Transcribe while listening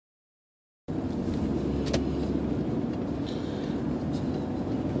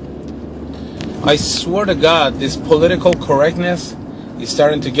I swear to God, this political correctness is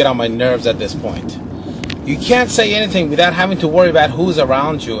starting to get on my nerves at this point. You can't say anything without having to worry about who's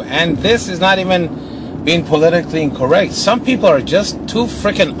around you. And this is not even being politically incorrect. Some people are just too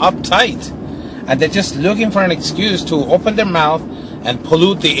freaking uptight. And they're just looking for an excuse to open their mouth and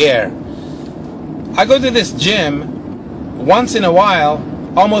pollute the air. I go to this gym once in a while,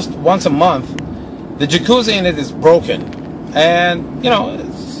 almost once a month. The jacuzzi in it is broken. And, you know,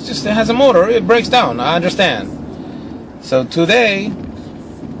 it has a motor. It breaks down. I understand. So today,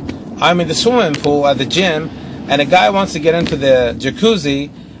 I'm in the swimming pool at the gym, and a guy wants to get into the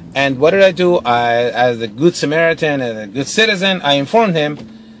jacuzzi. And what did I do? As a good Samaritan and a good citizen, I informed him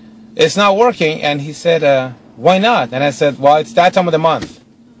it's not working. And he said, why not? And I said, well, it's that time of the month.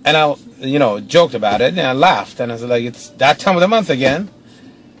 And I, joked about it, and I laughed. And I was like, it's that time of the month again.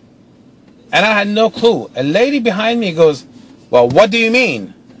 And I had no clue. A lady behind me goes, well, what do you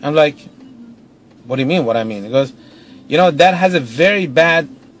mean? I'm like, what do you mean what I mean? He goes, that has a very bad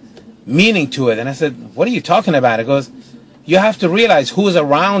meaning to it. And I said, what are you talking about? He goes, you have to realize who's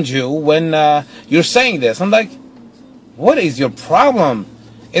around you when you're saying this. I'm like, what is your problem?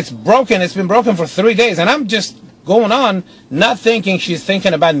 It's broken. It's been broken for 3 days. And I'm just going on, not thinking she's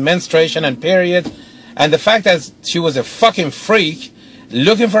thinking about menstruation and period. And the fact that she was a fucking freak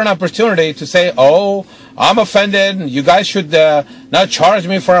looking for an opportunity to say, oh, I'm offended. You guys should not charge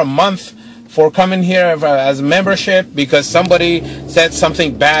me for a month for coming here as membership because somebody said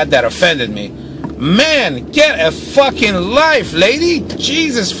something bad that offended me. Man, get a fucking life, lady.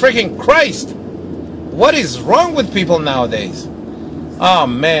 Jesus freaking Christ. What is wrong with people nowadays? Oh,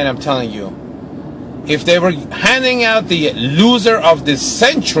 man, I'm telling you. If they were handing out the loser of the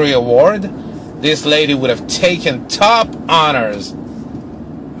century award, this lady would have taken top honors.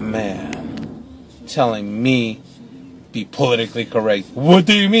 Man, telling me be politically correct. What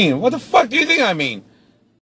do you mean? What the fuck do you think I mean?